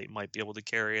Golden State might be able to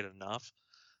carry it enough.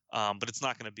 But it's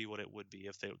not going to be what it would be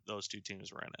if those two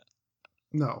teams were in it.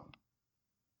 No,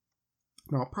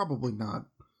 probably not.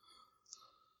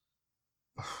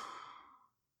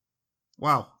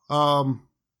 Wow. All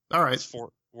right.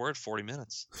 We're at 40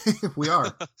 minutes. We are.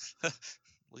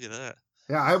 Look at that.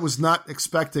 Yeah, I was not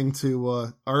expecting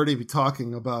to already be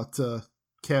talking about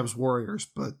Cavs Warriors,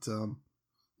 but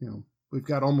we've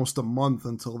got almost a month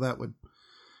until that would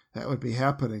be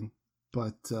happening.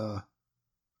 But I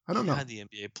don't know. Had the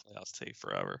NBA playoffs take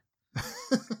forever.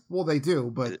 Well, they do,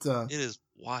 but it is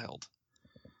wild.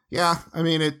 Yeah, I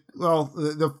mean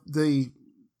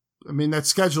that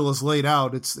schedule is laid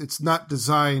out. It's not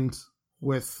designed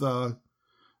with a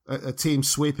team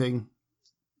sweeping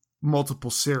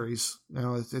multiple series.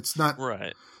 It's not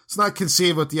right. It's not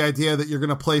conceived with the idea that you're going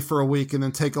to play for a week and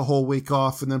then take a whole week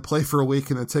off and then play for a week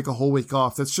and then take a whole week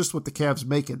off. That's just what the Cavs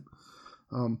make it.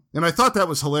 And I thought that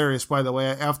was hilarious, by the way.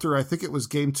 After I think it was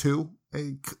Game 2,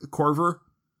 Corver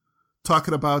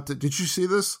talking about. Did you see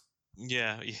this?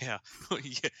 Yeah.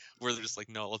 Where they're just like,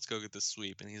 no, let's go get this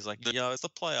sweep, and he's like, yeah, it's the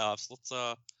playoffs. Let's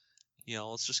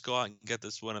just go out and get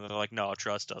this win. And they're like, no,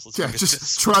 trust us.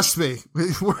 Just trust me.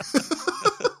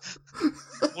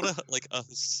 What a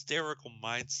hysterical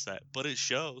mindset, but it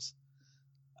shows.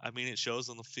 I mean, it shows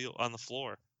on the field, on the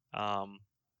floor.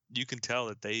 You can tell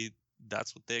that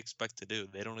that's what they expect to do.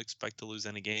 They don't expect to lose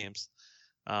any games.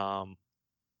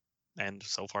 And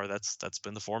so far that's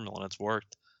been the formula, and it's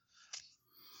worked.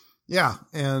 Yeah.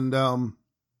 And,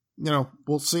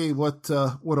 we'll see what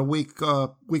a week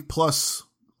plus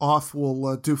off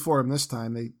will do for him this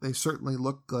time. They certainly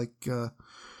look like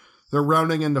they're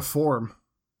rounding into form.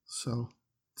 So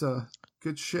it's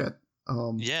good shit.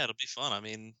 Yeah, it'll be fun. I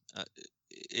mean,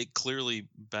 it clearly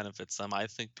benefits them. I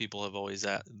think people have always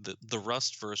the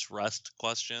rust versus rest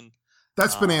question.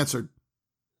 That's been answered.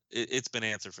 It's been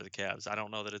answered for the Cavs. I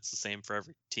don't know that it's the same for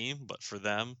every team, but for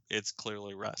them, it's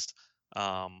clearly rest.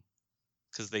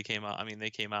 Because they came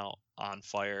out on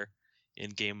fire in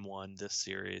Game 1 this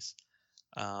series.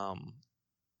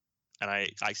 And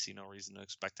I see no reason to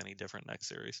expect any different next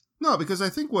series. No, because I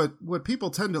think what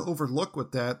people tend to overlook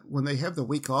with that when they have the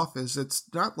week off is it's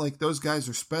not like those guys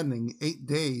are spending 8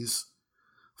 days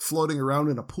floating around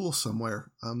in a pool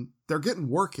somewhere. They're getting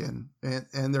work in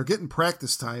and they're getting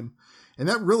practice time. And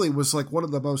that really was like one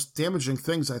of the most damaging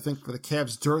things I think for the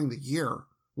Cavs during the year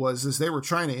was as they were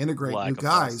trying to integrate new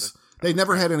guys. They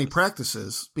never had any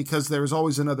practices because there was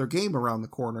always another game around the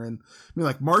corner. And I mean,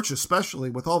 like March, especially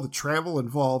with all the travel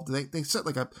involved, they set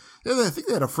I think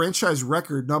they had a franchise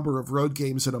record number of road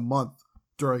games in a month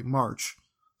during March.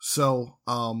 So,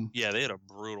 yeah, they had a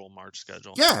brutal March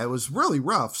schedule. Yeah, it was really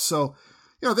rough. So,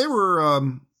 they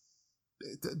were,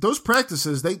 those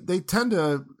practices, they tend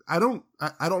to, I don't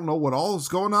know what all is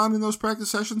going on in those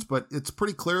practice sessions, but it's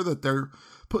pretty clear that they're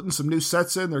putting some new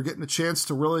sets in. They're getting a chance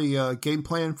to really game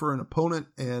plan for an opponent,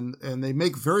 and they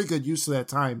make very good use of that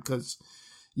time because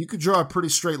you could draw a pretty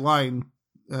straight line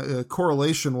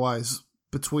correlation-wise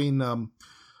between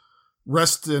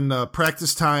rest and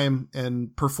practice time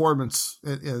and performance,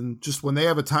 and just when they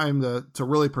have a time to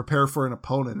really prepare for an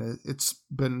opponent,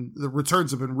 the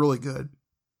returns have been really good.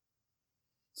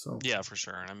 So yeah, for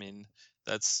sure. I mean,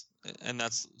 that's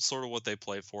sort of what they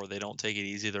play for. They don't take it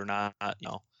easy. They're not,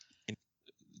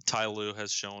 Ty Lue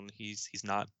has shown he's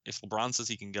not. If LeBron says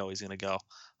he can go, he's going to go.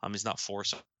 He's not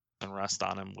forcing rest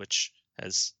on him, which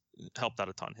has helped out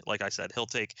a ton. Like I said, he'll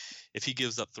take if he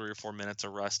gives up 3 or 4 minutes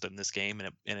of rest in this game,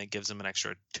 and it gives him an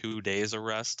extra 2 days of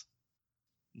rest.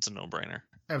 It's a no-brainer.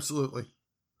 Absolutely.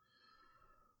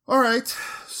 All right,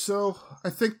 so I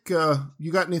think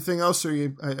you got anything else,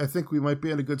 or I think we might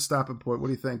be at a good stopping point. What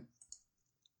do you think?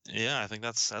 Yeah, I think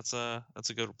that's a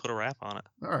good put a wrap on it.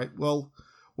 All right, well.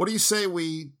 what do you say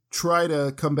we try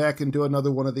to come back and do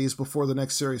another one of these before the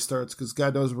next series starts? Because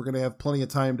God knows we're going to have plenty of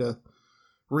time to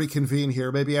reconvene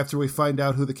here. Maybe after we find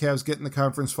out who the Cavs get in the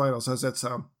conference finals. How's that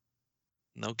sound?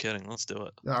 No kidding. Let's do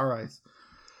it. All right.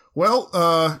 Well,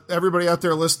 everybody out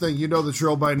there listening, you know the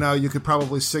drill by now. You could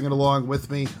probably sing it along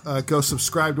with me. Go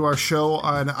subscribe to our show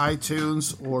on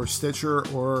iTunes or Stitcher,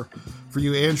 or for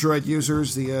you Android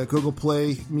users, the Google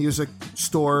Play Music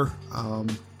Store,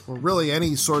 or really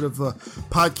any sort of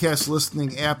podcast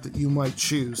listening app that you might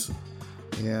choose.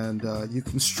 And you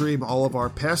can stream all of our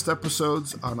past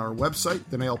episodes on our website,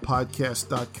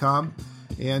 thenailpodcast.com,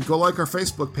 and go like our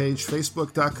Facebook page,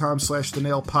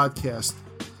 facebook.com/thenailpodcast.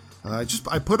 I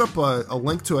put up a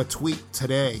link to a tweet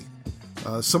today.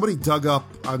 Somebody dug up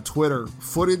on Twitter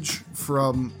footage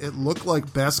from, it looked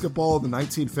like basketball in the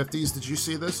 1950s. Did you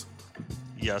see this?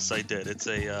 Yes, I did.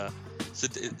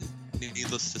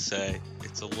 Needless to say,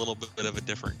 it's a little bit of a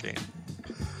different game.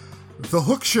 The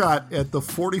hook shot at the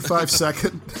 45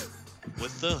 second.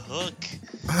 With the hook.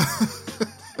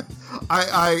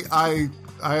 I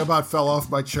about fell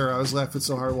off my chair. I was laughing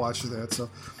so hard watching that. So,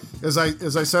 as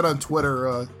I said on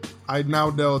Twitter, I now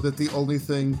know that the only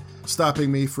thing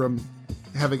stopping me from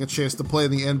having a chance to play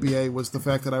in the NBA was the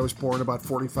fact that I was born about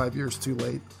 45 years too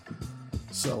late.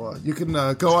 So you can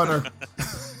go on our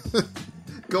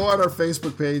go on our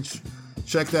Facebook page,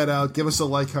 check that out, give us a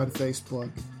like on Facebook,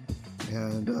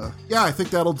 and yeah, I think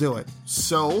that'll do it.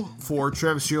 So for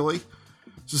Travis Hewley,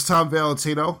 this is Tom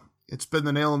Valentino. It's been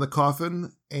the Nail in the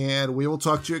Coffin, and we will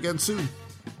talk to you again soon.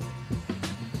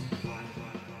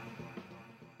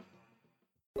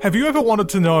 Have you ever wanted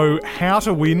to know how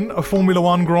to win a Formula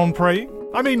One Grand Prix?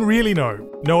 I mean, really know.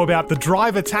 Know about the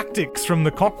driver tactics from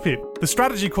the cockpit, the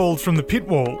strategy calls from the pit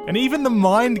wall, and even the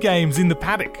mind games in the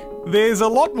paddock. There's a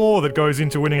lot more that goes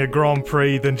into winning a Grand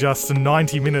Prix than just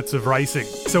 90 minutes of racing.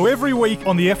 So every week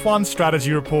on the F1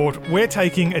 Strategy Report, we're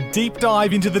taking a deep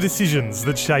dive into the decisions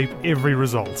that shape every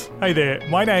result. Hey there,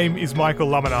 my name is Michael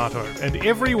Laminato, and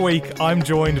every week I'm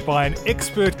joined by an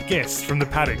expert guest from the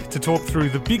paddock to talk through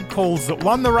the big calls that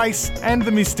won the race and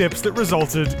the missteps that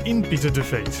resulted in bitter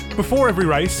defeat. Before every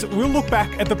race, we'll look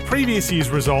back at the previous year's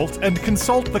result and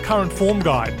consult the current form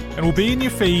guide, and we'll be in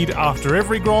your feed after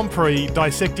every Grand Prix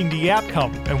dissecting the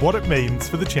outcome and what it means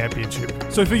for the championship.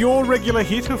 So for your regular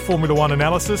hit of Formula One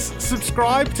analysis,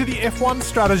 subscribe to the F1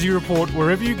 Strategy Report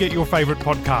wherever you get your favourite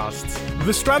podcasts.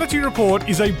 The Strategy Report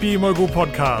is a Beer Mogul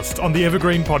podcast on the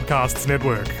Evergreen Podcasts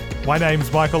Network. My name's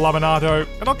Michael Laminato,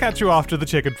 and I'll catch you after the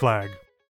checkered flag.